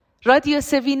رادیو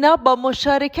سوینا با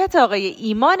مشارکت آقای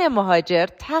ایمان مهاجر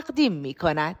تقدیم می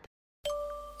کند.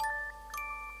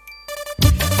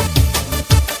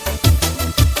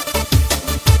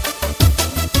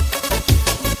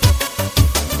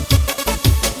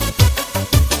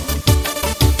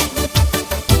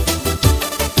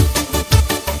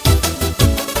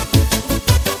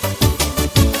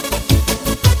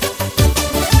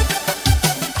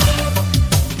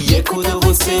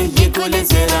 یه گل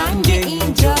زرنگ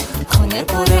اینجا، خونه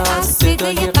پر از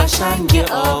صدای قشنگ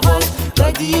آواز.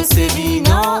 رادیو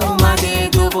سوینا اومده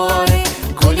دوباره،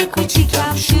 گل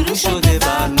کوچیکم شروع شده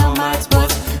برنامت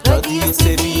باز. رادیو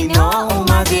سوینا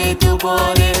اومده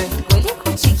دوباره، گل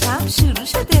کوچیکم شروع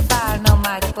شده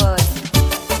برنامت باز.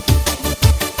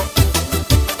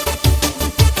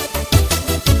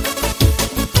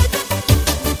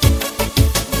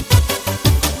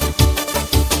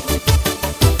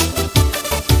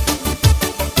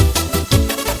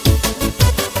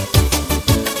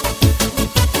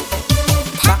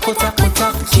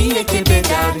 کیه که به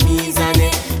در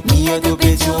میزنه، میاد و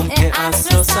به جمعه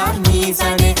عصر سر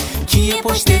میزنه. کیه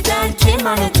پشت در که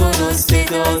منو تو رو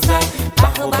صدا زد.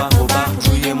 به و به و به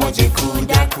روی موج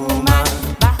کودک اومد.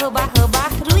 به و به و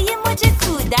به روی موج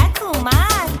کودک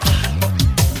اومد.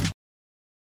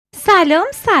 سلام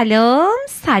سلام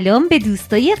سلام به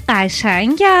دوستای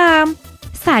قشنگم،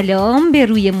 سلام به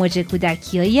روی موج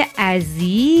کودکیای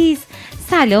عزیز،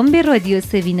 سلام به رادیو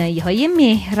سوینایی های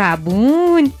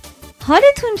مهربون.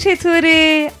 حالتون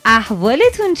چطوره؟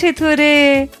 احوالتون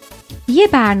چطوره؟ یه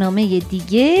برنامه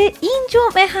دیگه این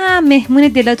جمعه هم مهمون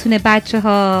دلاتونه بچه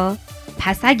ها.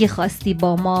 پس اگه خواستی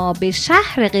با ما به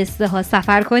شهر قصه ها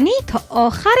سفر کنی تا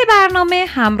آخر برنامه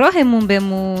همراهمون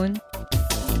بمون.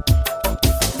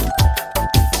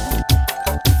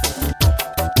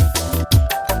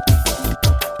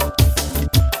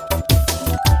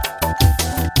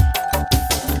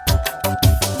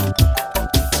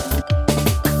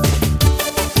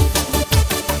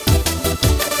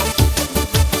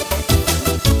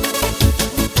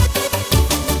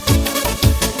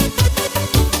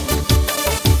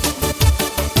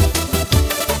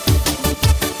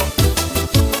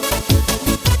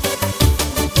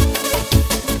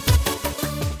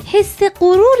 حس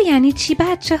غرور یعنی چی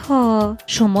بچه ها؟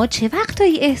 شما چه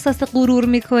وقتایی احساس غرور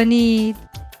میکنید؟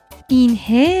 این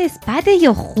حس بده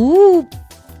یا خوب؟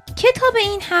 کتاب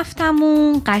این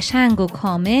هفتمون قشنگ و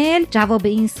کامل جواب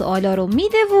این سوالا رو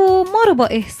میده و ما رو با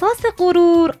احساس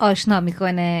غرور آشنا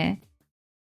میکنه.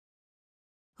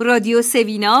 رادیو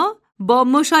سوینا با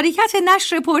مشارکت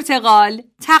نشر پرتقال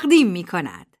تقدیم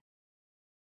میکند.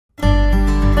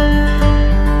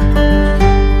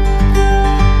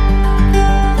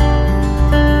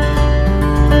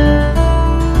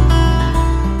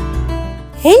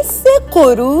 حس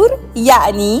غرور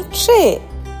یعنی چه؟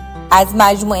 از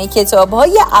مجموعه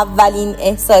کتاب‌های اولین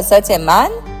احساسات من،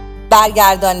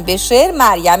 برگردان به شعر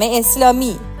مریم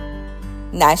اسلامی،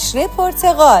 نشر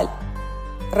پرتقال،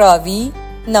 راوی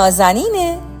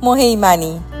نازنین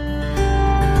مهیمنی.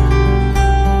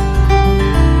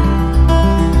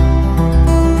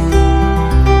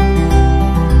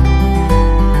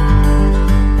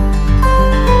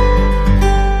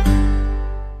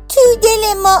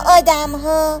 ما آدم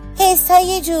ها حس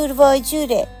های جور و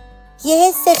جوره. یه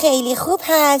حس خیلی خوب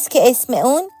هست که اسم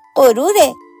اون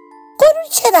غروره. غرور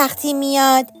چه وقتی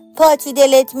میاد پا تو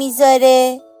دلت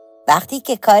میذاره؟ وقتی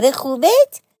که کار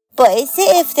خوبت باعث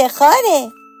افتخاره.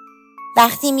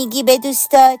 وقتی میگی به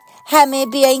دوستات همه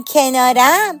بیاین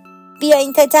کنارم،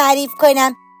 بیاین تا تعریف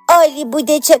کنم عالی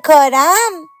بوده چه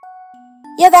کارم.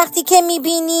 یا وقتی که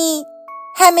میبینی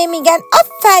همه میگن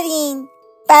آفرین،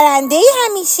 برنده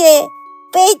همیشه،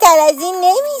 بهتر از این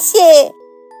نمیشه.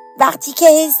 وقتی که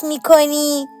حس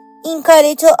میکنی این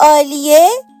کار تو عالیه،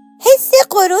 حس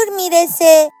غرور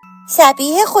میرسه،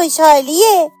 شبیه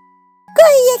خوشحالیه.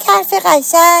 گاهی یک حرف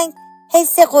قشنگ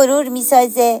حس غرور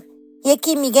میسازه.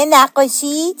 یکی میگه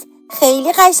نقاشیت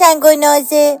خیلی قشنگ و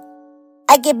نازه.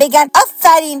 اگه بگن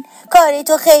آفرین کار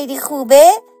تو خیلی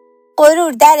خوبه،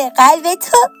 غرور در قلب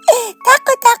تو تق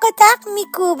و تق و تق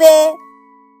میکوبه.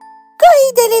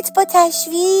 گاهی دلت با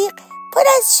تشویق پر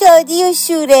از شادی و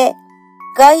شوره،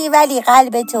 گاهی ولی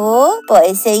قلب تو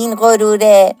باعث این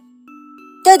غروره.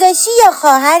 داداشی یا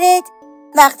خواهرت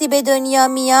وقتی به دنیا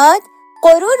میاد،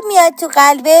 غرور میاد تو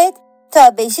قلبت تا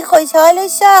بشی خوشحال و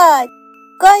شاد.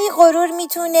 گاهی غرور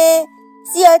میتونه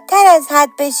زیادتر از حد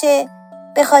بشه،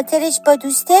 به خاطرش با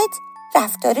دوستت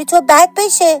رفتار تو بد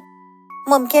بشه.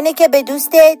 ممکنه که به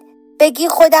دوستت بگی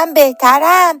خودم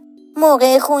بهترم،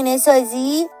 موقع خونه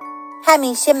سازی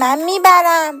همیشه من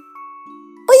میبرم.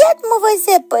 باید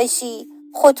مواظب باشی،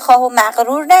 خودخواه و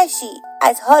مغرور نشی.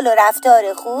 از حال و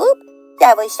رفتار خوب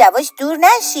یواش یواش دور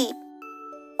نشی.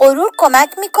 غرور کمک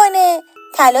میکنه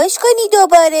تلاش کنی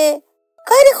دوباره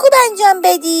کار خوب انجام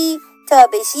بدی تا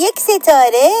بشی یک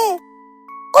ستاره.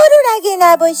 غرور اگه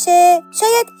نباشه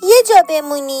شاید یه جا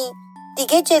بمونی،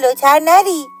 دیگه جلوتر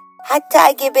نری حتی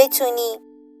اگه بتونی.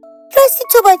 راستی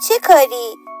تو با چه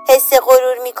کاری حس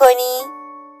غرور میکنی؟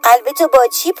 قلبتو با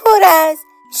چی پر از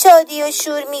شادی و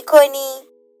شور میکنی؟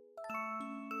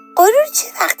 غرور چه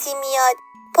وقتی میاد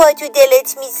پا تو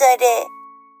دلت میذاره؟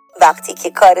 وقتی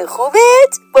که کار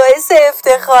خوبت باعث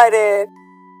افتخاره.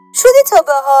 شده تا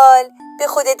به حال به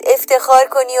خودت افتخار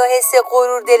کنی و حس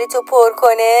غرور دلتو پر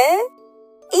کنه؟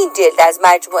 این جلد از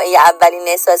مجموعه اولین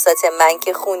احساسات من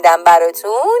که خوندم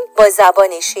براتون با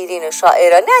زبان شیرین و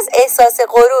شاعرانه از احساس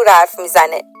غرور حرف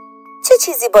میزنه. چه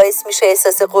چیزی باعث میشه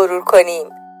احساس غرور کنیم؟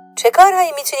 چه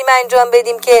کارهایی میتونیم انجام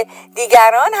بدیم که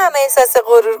دیگران هم احساس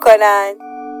غرور کنن؟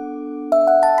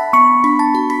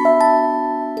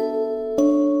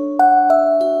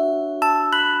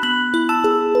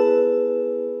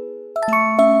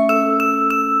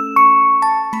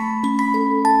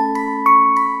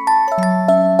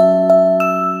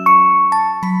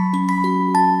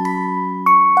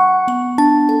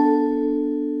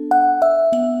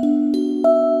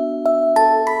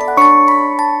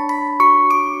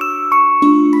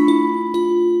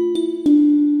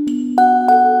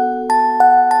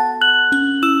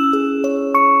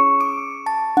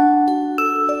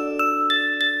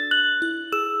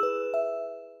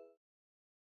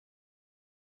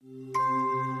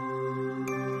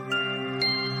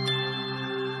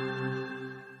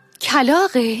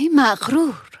 کلاغ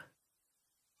مغرور.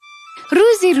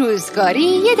 روزی روزگاری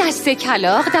یه دسته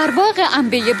کلاغ در باغ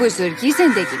عنبه بزرگی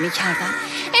زندگی می‌کردن.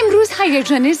 امروز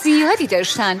هیجان زیادی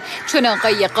داشتن چون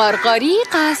آقای غارغاری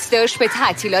قصد داشت به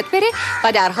تعطیلات بره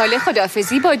و در حال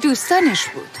خداحافظی با دوستانش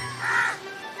بود.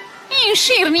 این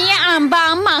شیرینی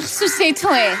عنبه مخصوص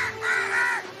توئه.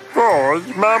 وای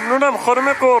ممنونم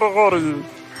خانم غارغاری.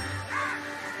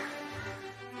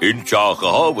 این شاخه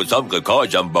ها و سمق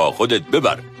کاجم با خودت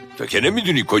ببر، تو که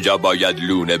نمیدونی کجا باید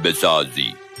لونه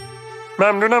بسازی.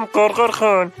 ممنونم غارغار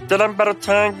خان، دلم برات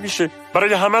تنگ میشه،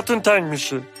 برای همتون تنگ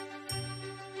میشه.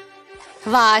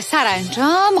 و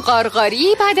سرانجام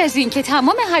غارغاری بعد از اینکه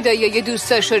تمام هدایای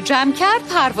دوستاشو جمع کرد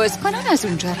پرواز کنن از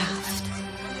اونجا رفت.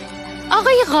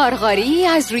 آقای غارغاری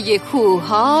از روی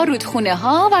کوه‌ها،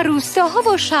 رودخونه‌ها و روستاها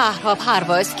و شهرها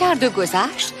پرواز کرد و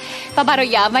گذشت و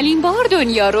برای اولین بار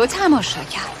دنیا رو تماشا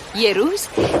کرد. یه روز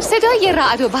صدای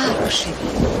رعد و برق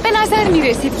شنید. به نظر می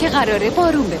رسید که قراره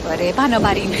بارون بباره،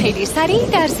 بنابراین خیلی سریع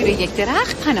در زیر یک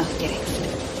درخت پناه گرفت.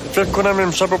 فکر کنم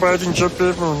امشب باید اینجا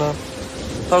بمونم.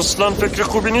 اصلا فکر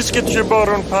خوبی نیست که توی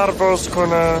بارون پرواز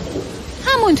کنم.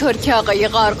 همونطور که آقای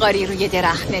غارغاری روی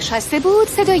درخت نشسته بود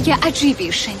صدای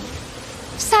عجیبی شنید.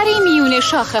 سریع میون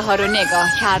شاخه ها رو نگاه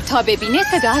کرد تا ببینه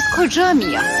صدا از کجا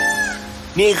میاد.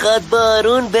 میخواد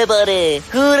بارون بباره.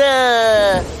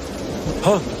 هورا!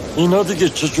 ها اینا دیگه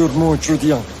چجور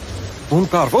موجودی هم؟ اون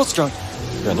پرواز کرد،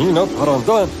 یعنی اینا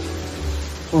پرنده هم.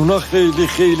 اونا خیلی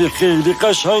خیلی خیلی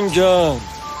قشنگن.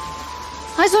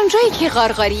 از اونجایی که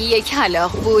غارغاری یک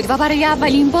کلاغ بود و برای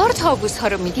اولین بار طاووس ها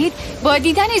رو میدید با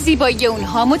دیدن زیبایی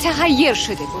اونها متحیر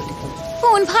شده بود.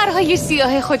 اون پرهای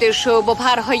سیاه خودشو با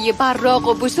پرهای براق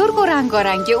و بزرگ و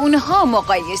رنگارنگ اونها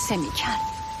مقایسه میکرد.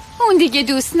 اون دیگه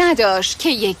دوست نداشت که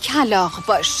یک کلاغ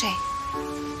باشه.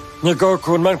 نگاه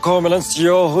کن، من کاملا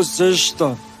سیاه و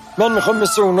زشتم. من میخوام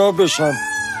مثل اونا بشم،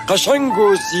 قشنگ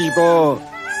و زیبا.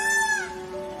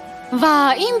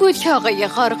 و این بود که آقای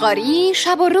غارغاری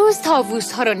شب و روز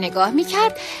طاووس ها رو نگاه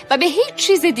میکرد و به هیچ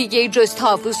چیز دیگه جز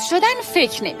طاووس شدن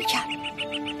فکر نمیکرد.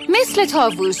 مثل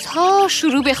طاووس ها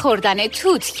شروع به خوردن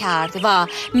توت کرد و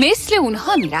مثل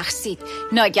اونها میرقصید.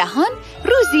 ناگهان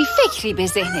روزی فکری به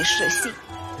ذهنش رسید.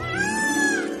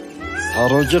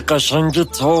 پرای قشنگ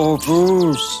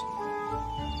طاووس.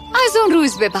 از اون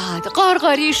روز به بعد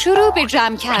غارغاری شروع به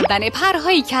جمع کردن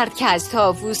پرهایی کرد که از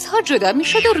طاووس‌ها جدا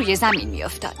می‌شد و روی زمین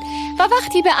می‌افتاد و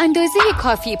وقتی به اندازه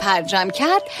کافی پر جمع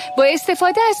کرد با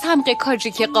استفاده از سمق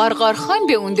کاجی که غارغارخان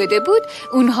به اون داده بود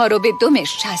اونها رو به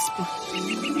دمش چسبوند.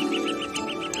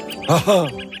 آها،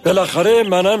 بالاخره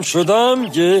منم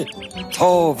شدم یه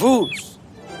طاووس.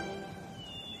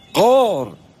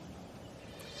 غار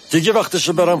دیگه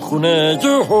وقتشه برم خونه.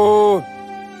 یوهو.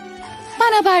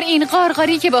 بنابراین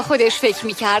غارغاری که با خودش فکر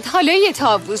میکرد حالا یه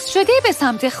طاووس شده به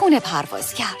سمت خونه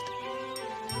پرواز کرد.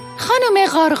 خانم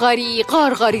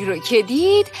غارغاری رو که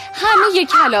دید همه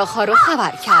کلاغ‌ها رو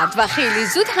خبر کرد و خیلی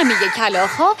زود همه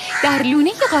کلاغ‌ها در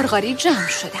لونه غارغاری جمع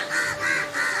شدن.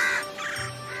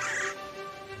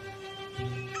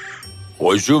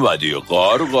 خوش اومدی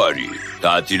غارغاری.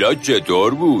 تعطیلات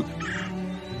چطور بود؟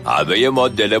 همه ما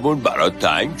دلمون برات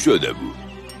تنگ شده بود.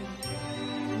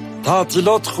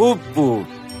 تعطیلات خوب بود،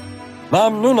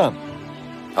 ممنونم.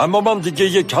 اما من دیگه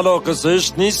یه کلاغ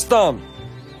زشت نیستم.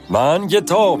 من یه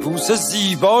طاووس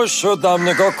زیبا شدم.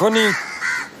 نگاه کنید.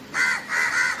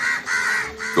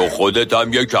 تو خودت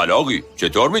هم یه کلاغی،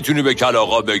 چطور میتونی به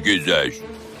کلاغا بگی زشت؟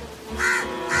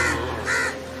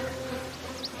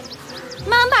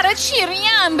 من برات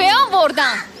شیرینی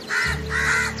بیاوردم.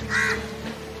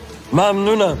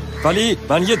 ممنونم، ولی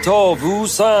من یه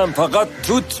طاووسم، فقط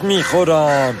توت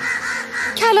میخورم.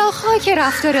 کلاغ‌ها که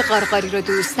رفتار قارقاری رو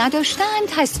دوست نداشتن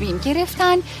تصمیم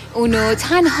گرفتن اونو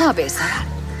تنها بذارن.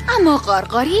 اما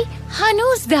قارقاری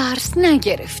هنوز درس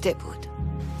نگرفته بود.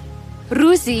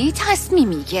 روزی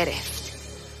تصمیمی گرفت.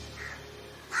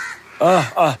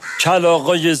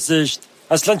 کلاغای زشت،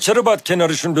 اصلا چرا باید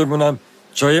کنارشون بمونم؟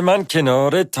 جای من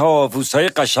کنار طاووس‌های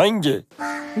قشنگه.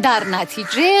 در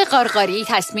نتیجه قارقاری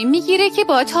تصمیم میگیره که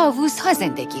با طاووس‌ها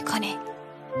زندگی کنه.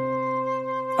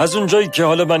 از اونجایی که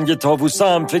حالا من یه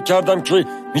طاووسم، فکر کردم که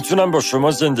میتونم با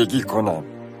شما زندگی کنم.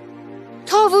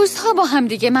 طاووس‌ها با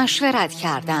همدیگه مشورت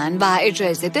کردن و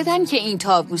اجازه دادن که این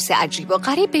طاووس عجیب و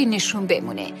غریب بینشون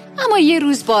بمونه. اما یه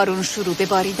روز بارون شروع به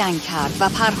باریدن کرد و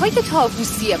پرهای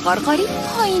طاووسی قارقاری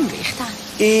پایین ریختن.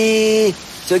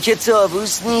 تو که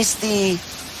طاووس نیستی.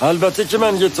 البته که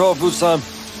من یه طاووسم.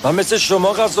 من مثل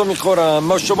شما غذا میخورم،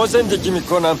 ما شما زندگی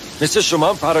میکنم. مثل شما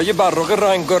هم پرهای براق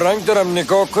رنگ دارم.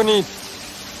 نگاه کنید.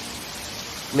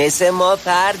 مثل ما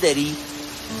پر داری؟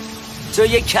 تو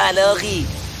یه کلاغی.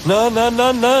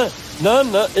 نه.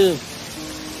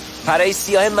 پرهای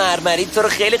سیاه مرمری تو رو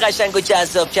خیلی قشنگ و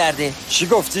جذاب کرده. چی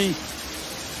گفتی؟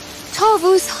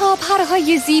 طاووس‌ها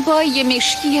پرهای زیبایی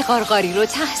مشکی قارقاری رو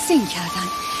تحسین کردن.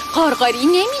 قارقاری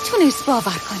نمیتونست باور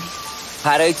کنه.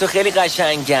 پرهای تو خیلی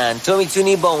قشنگن، تو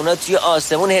میتونی با اونا توی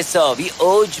آسمون حسابی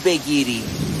اوج بگیری.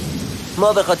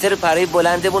 ما به خاطر پرهای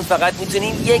بلندمون فقط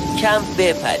میتونیم یک کم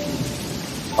بپریم.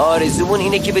 آرزومون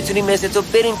اینه که بتونیم مثل تو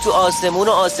بریم تو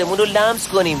آسمون رو لمس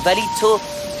کنیم، ولی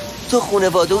تو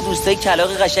خانواده و دوستای کلاغ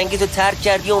قشنگی تو ترک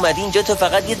کردی و اومدی اینجا تو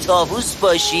فقط یه طاووس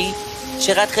باشی.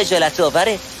 چقدر خجالت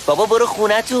آوره. بابا برو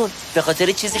خونتون، به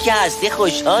خاطر چیزی که هستی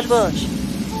خوشحال باش.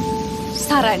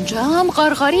 سرانجام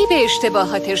قارقاری به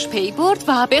اشتباهاتش پی برد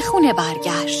و به خونه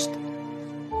برگشت.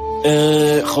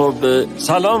 خب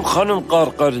سلام خانم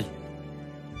قارقاری.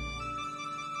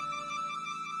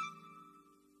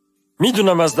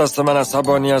 میدونم از دست من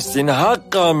عصبانی هستین،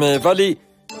 حقمه، ولی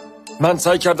من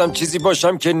سعی کردم چیزی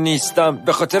باشم که نیستم.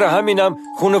 به خاطر همینم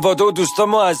خانواده و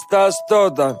دوستامو از دست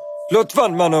دادم. لطفاً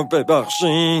منو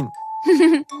ببخشین.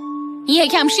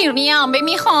 یکم شیرینی انبه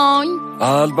میخوای؟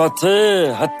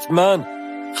 البته، حتما.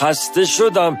 خسته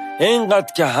شدم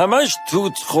اینقدر که همش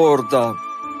توت خوردم.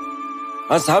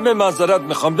 از همه معذرت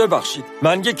میخوام، ببخشید.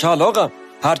 من یه کلاغم.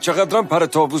 هر چقدرم پر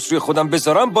طاووس روی خودم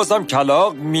بذارم بازم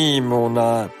کلاغ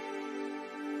میمونم.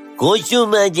 خوش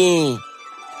اومدی.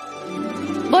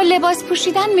 با لباس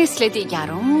پوشیدن مثل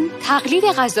دیگران، تقلید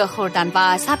غذا خوردن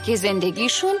و سبک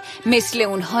زندگیشون مثل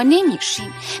اونها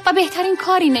نمیشیم و بهترین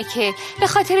کار اینه که به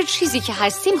خاطر چیزی که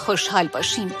هستیم خوشحال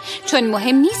باشیم، چون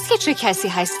مهم نیست که چه کسی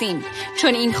هستیم،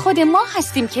 چون این خود ما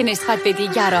هستیم که نسبت به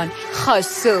دیگران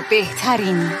خاص و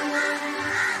بهترین.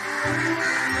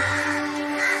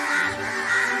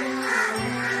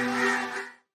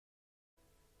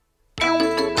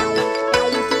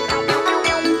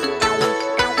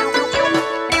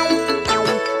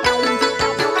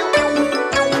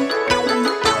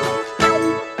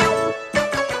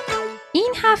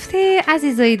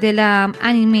 عزیزای دلم،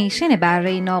 انیمیشن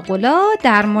برای ناقلا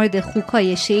در مورد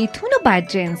خوکهای شیطون و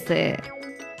بدجنسه.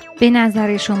 به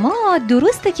نظر شما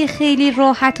درسته که خیلی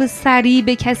راحت و سریع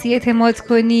به کسی اعتماد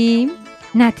کنیم؟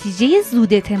 نتیجه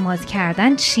زود اعتماد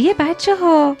کردن چیه بچه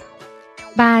ها؟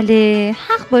 بله،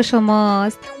 حق با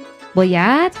شماست.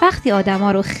 باید وقتی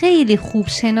آدما رو خیلی خوب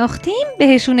شناختیم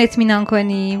بهشون اطمینان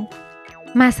کنیم.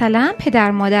 مثلا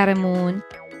پدر مادرمون،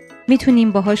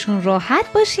 میتونیم باهاشون راحت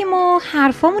باشیم و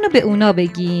حرفامونو به اونا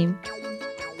بگیم.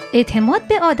 اعتماد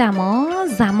به آدما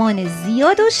زمان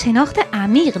زیاد و شناخت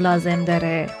عمیق لازم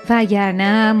داره،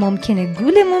 وگرنه ممکنه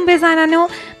گولمون بزنن و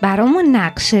برامون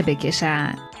نقشه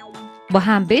بکشن. با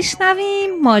هم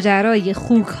بشنویم ماجرای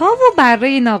خوکها و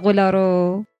برای ناقلا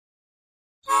رو.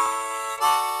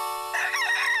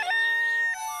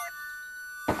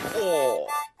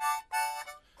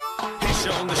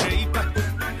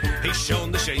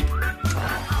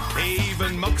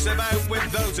 About with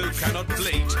those who cannot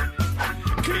bleat.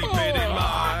 Keep it in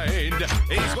mind.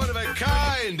 He's one of a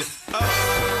kind.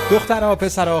 دخترها،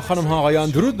 پسرها، خانم‌ها، آقایان،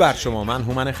 درود بر شما. من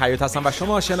هومن خیاط هستم و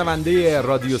شما شنونده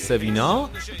رادیو سوینا،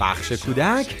 بخش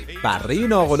کودک برای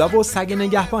ناقلا و سگ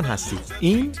نگهبان هستید.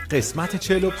 این قسمت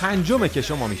 45 که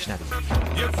شما میشنوید.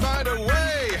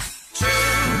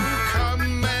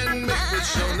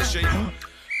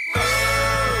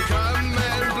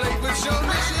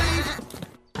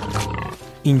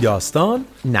 این داستان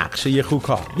نقشه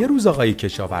خوکها. یه روز آقای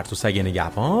کشاورز و سگ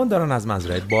نگهبان دارن از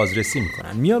مزرعه بازرسی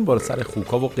میکنن. میان بالا سر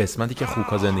خوکها و قسمتی که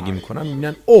خوکها زندگی میکنن،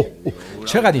 میبینن اوه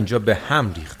چقدر اینجا به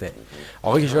هم ریخته.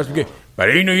 آقای کشاورز میگه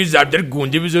برای اینا یه ضربدر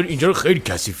گنده بذار، اینجا رو خیلی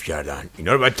کثیف کردن،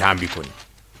 اینا رو باید تنبیه کنیم.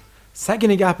 سگ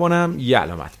نگهبانم یه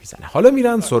علامت میزنه. حالا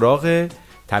میرن سراغ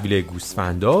طویله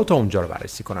گوسفندا تا اونجا رو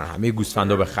بررسی کنن. همه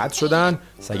گوسفندا به خط شدن.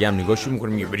 سگ هم نگاهش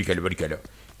میکنه میگه بریکلا.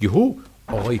 یهو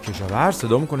آقای کشاورز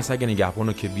صدا میکنه سگ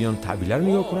نگهبانو که بیان طویله رو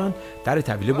نگاه کنن. در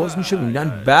طویله باز میشه،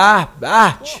 میبینن به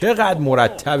چقدر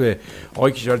مرتبه.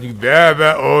 آقای کشاورز میگه به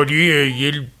عالیه،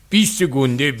 یه 20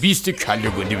 گنده 20 کله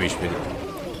گنده بهش بده.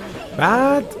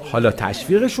 بعد حالا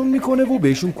تشویقشون میکنه و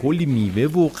بهشون کلی میوه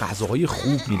و غذاهای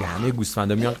خوب میده. همه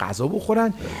گوسفندا میان غذا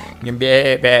بخورن. میگن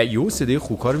به یهو صدای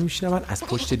خوکها رو میشنون از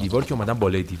پشت دیوار که اومدن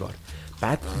بالای دیوار.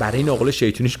 بعد برای ناقلا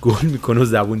شیطونش گل میکنه و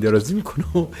زبون درازی میکنه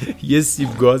و یه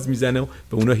سیب گاز میزنه و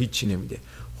به اونا هیچی نمیده.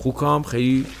 خوکها هم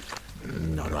خیلی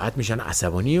ناراحت میشن،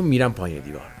 عصبانی و میرن پایین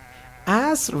دیوار.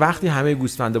 عصر وقتی همه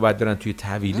گوسفندا باید برن توی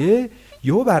طویله،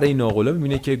 یهو برای ناقلا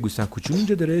میبینه که گوسفند کوچولو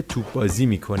اینجا داره توپ بازی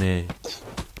میکنه.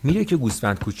 میره که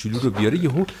گوسفند کوچولو رو بیاره،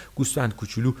 یهو گوسفند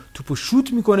کوچولو توپو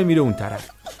شوت میکنه میره اون طرف.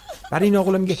 برای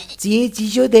ناقلا میگه چی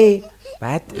شده؟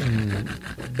 بعد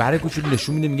برای کوچولو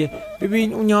نشون میده، میگه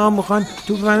ببین اونها میخوان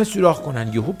توپ منو سوراخ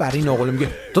کنن. یهو برای ناقلا میگه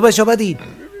تو بشو بدید.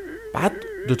 بعد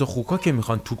دوتا خوکها که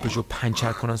میخوان توپشو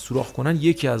پنچر کنن سوراخ کنن،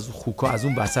 یکی از خوکها از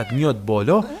اون وسط میاد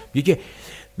بالا میگه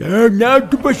نه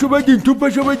توپشو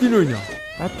بدین اینا.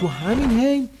 بعد تو همین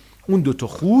هی اون دوتا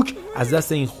خوک از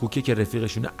دست این خوکه که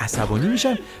رفیقشونه عصبانی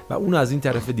میشن و اون از این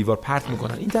طرف دیوار پرت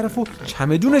میکنن، این طرفو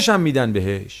چمدونش هم میدن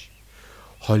بهش.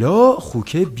 حالا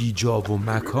خوکه بی جا و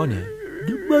مکانه.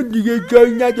 من دیگه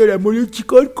جایی ندارم، من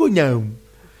چیکار کنم؟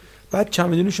 بعد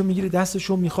چمدونشو میگیره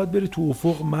دستشو، میخواد بره تو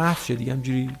افق محو شه دیگه،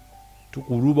 همجوری تو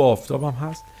غروب آفتاب هم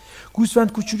هست.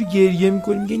 گوسفند کوچولو گریه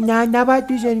میکنه، میگه نه نباید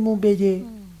بذاریم اون بده.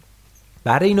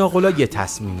 برای ناقلا یه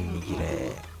تصمیمی میگیره،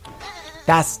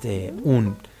 دست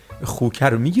اون خوکه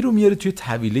رو میگیره و میاره توی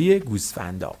طویله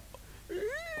گوسفندا.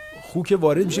 خوکه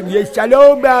وارد میشه، میگه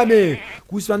سلام به همه.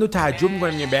 گوسفندو تعجب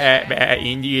میکنه، میگه به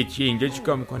این دیگه چیه، اینجا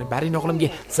چیکار میکنه؟ برای ناقلا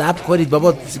میگه صبر کنید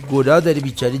بابا، گناه داره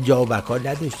بیچاره، جا و مکان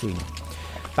نداشته این.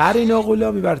 برای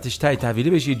ناقلا میبرتش ته طویله،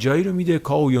 بهش یه جایی رو میده،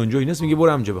 کاو اونجا ایناست، میگه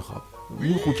برو همونجا بخواب.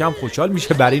 این خوکه هم خوشحال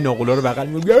میشه، برای ناقلا رو بغل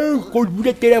میگه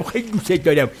قربونت برم، خیلی دوست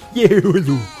دارم،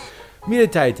 میره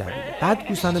ته طویله. بعد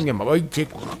گوسفندا میگه بابا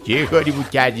چه کاری بود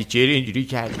کردی، چرا اینجوری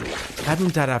کردی؟ بعد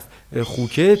اون طرف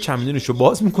خوکه چمدونشو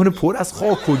باز میکنه، پر از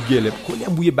خاک و گله، کلی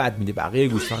هم بوی بد میده. بقیه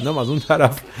گوسفندا از اون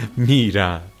طرف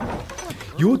میرن.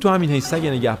 یهو تو همین حیث سگ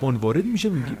نگهبان وارد میشه،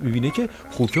 میبینه که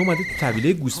خوکه اومده تو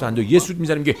طویله گوسفندا، یه سوت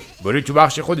میذاره، میگه برو تو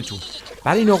بخش خودتون.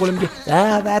 برای ناقلا میگه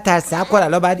نه ترسم کن،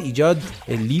 الان بعد ایجاد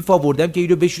لیف آوردم که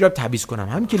اینو بشورم تمیز کنم.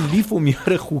 همین که لیفو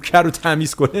میاره خوکه رو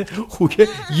تمیز کنه، خوکه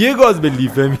یه گاز به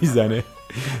لیفه میزنه.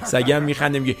 سگم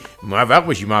میخنده، میگه موفق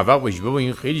باشی بابا،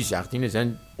 این خیلی سختی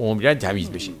نیستن عمرن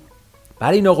تمیز بشه.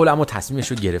 برای ناقلا اما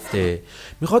تصمیمش رو گرفته،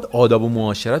 میخواد آداب و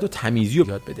معاشرت و تمیزی رو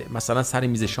یاد بده. مثلا سر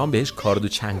میز شام بهش کارد و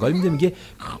چنگال میده، میگه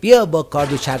بیا با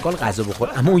کارد و چنگال غذا بخور،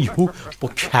 اما یهو با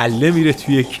کله میره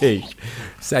توی کیک.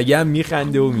 سگم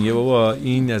میخنده و میگه بابا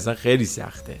این اصلا خیلی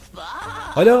سخته.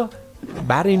 حالا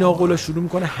برای ناقلا شروع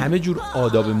میکنه همه جور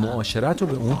آداب معاشرت رو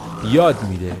به اون یاد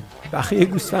میده. بقیه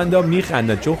گوسفندا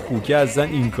میخندن چون خوکه اصلا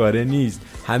این کاره نیست،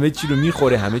 همه چی رو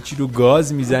میخوره، همه چی رو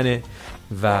گاز میزنه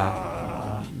و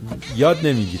یاد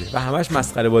نمیگیره و همش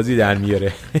مسخره بازی در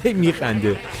میاره.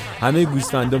 میخنده، همه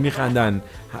گوسفندا میخندن،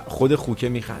 خود خوکه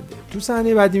میخنده. تو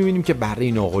صحنه بعدی میبینیم که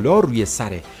برای ناقلا روی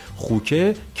سر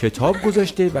خوکه کتاب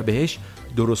گذاشته و بهش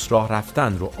درست راه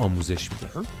رفتن رو آموزش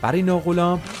میده. برای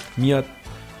ناقلا میاد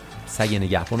سگ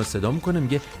نگهبان رو صدا میکنه،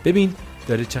 میگه ببین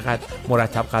داره چقدر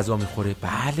مرتب غذا میخوره.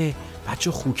 بله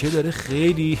بچه، خوکه داره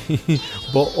خیلی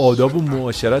با آداب و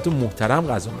معاشرت و محترم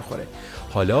غذا میخوره.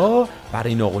 حالا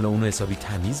برای ناقلا اونو حسابی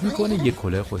تمیز میکنه، یه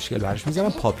کلاه خوشگل برش میزنن،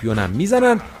 پاپیون هم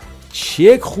میزنن.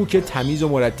 چک خوکه تمیز و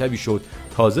مرتبی شد.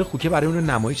 تازه خوکه برای اون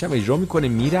نمایش هم اجرا میکنه،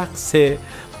 میرقصه،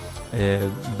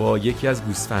 با یکی از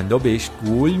گوسفندا بهش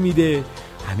گل میده.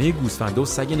 همه گوسفندا و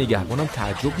سگ نگهبان هم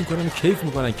تعجب میکنن و کیف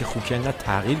میکنن که خوکه انقدر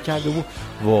تغییر کرده و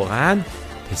واقعا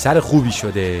پسر خوبی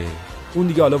شده. اون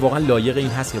دیگه حالا واقعا لایق این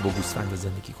هست که با گوسفندا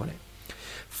زندگی کنه.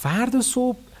 فردا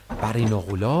صبح برای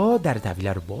ناقلا در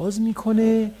طویله رو باز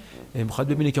میکنه، میخواد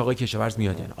ببینه که آقای کشاورز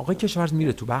میاد. یعنی آقای کشاورز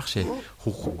میره تو بخش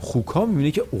خوکها،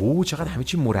 میبینه که اوه چقدر همه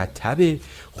چی مرتبه.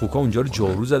 خوکها اونجا رو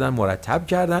جارو زدن، مرتب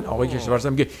کردن. آقای کشاورز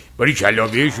هم میگه باری کلا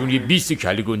بهشون یه 20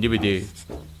 کله گنده بده.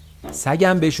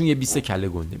 سگم بهشون یه 20 کله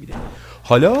گنده میده.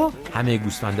 حالا همه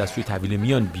گوسفندا از توی طویله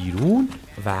میان بیرون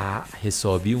و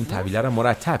حسابی اون طویله رو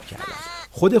مرتب کردن.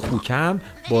 خود خوکم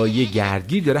با یه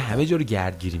گردگیر داره همه جا رو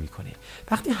گردگیری میکنه.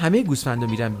 وقتی همه گوسفندا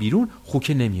میرن بیرون،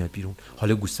 خوکه نمیاد بیرون.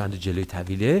 حالا گوسفندا جلوی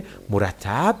طویله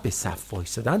مرتب به صف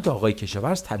وایسادن تا آقای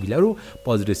کشاورز طویله رو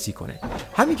بازرسی کنه.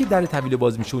 همین که در طویله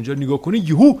باز میشه اونجا نگاه کنه،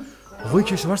 یهو آقای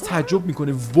کشاورز تعجب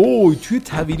میکنه، وای توی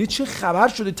طویله چه خبر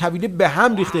شده؟ طویله به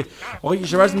هم ریخته. آقای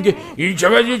کشاورز میگه این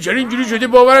چرا اینجوری شده؟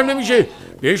 باورم نمیشه.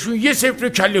 بهشون یه 0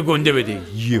 کله گنده بده.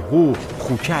 یهو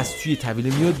خوکه از توی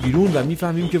طویله میاد بیرون و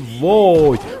میفهمیم که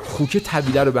وای خوکه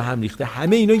طویله رو به هم ریخته.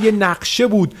 همه اینا یه نقشه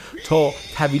بود تا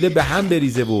طویله به هم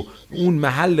بریزه و اون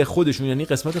محل خودشون یعنی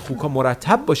قسمت خوکها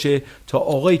مرتب باشه تا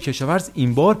آقای کشاورز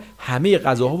این بار همه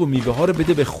غذاها و میوه ها رو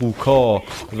بده به خوکها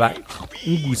و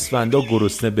این گوسفندا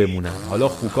گرسنه بمونن. حالا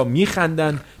خوکها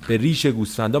میخندن به ریش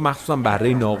گوسفندا، مخصوصا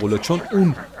برای ناقلا، چون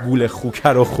اون گول خوکه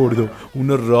رو خورد و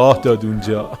اون راه داد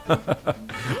اونجا.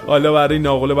 حالا برای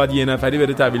ناقلا باید یه نفری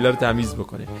بره طویله رو تمیز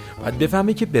بکنه، باید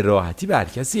بفهمه که به راحتی بر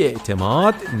کسی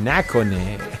اعتماد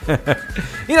نکنه.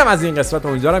 اینم از این قسمت.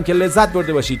 امیدوارم که لذت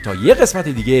برده باشید. تا یه قسمت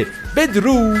دیگه،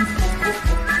 بدرود.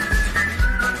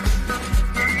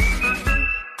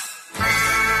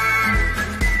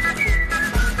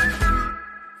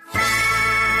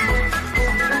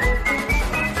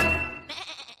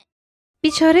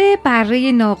 بیچاره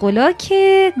برای ناقلا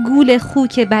که گول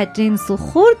خوک بدجنس و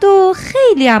خورد و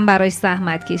خیلی هم براش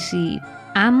زحمت کشید،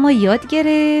 اما یاد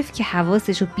گرفت که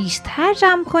حواسشو بیشتر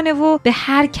جمع کنه و به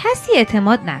هر کسی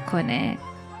اعتماد نکنه.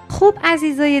 خوب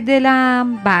عزیزای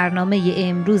دلم، برنامه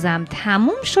امروزم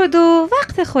تموم شد و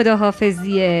وقت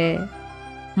خداحافظیه.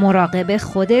 مراقب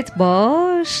خودت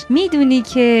باش، میدونی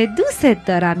که دوست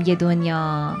دارم یه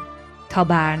دنیا. تا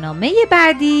برنامه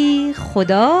بعدی،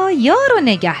 خدا یار و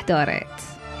نگهدارت.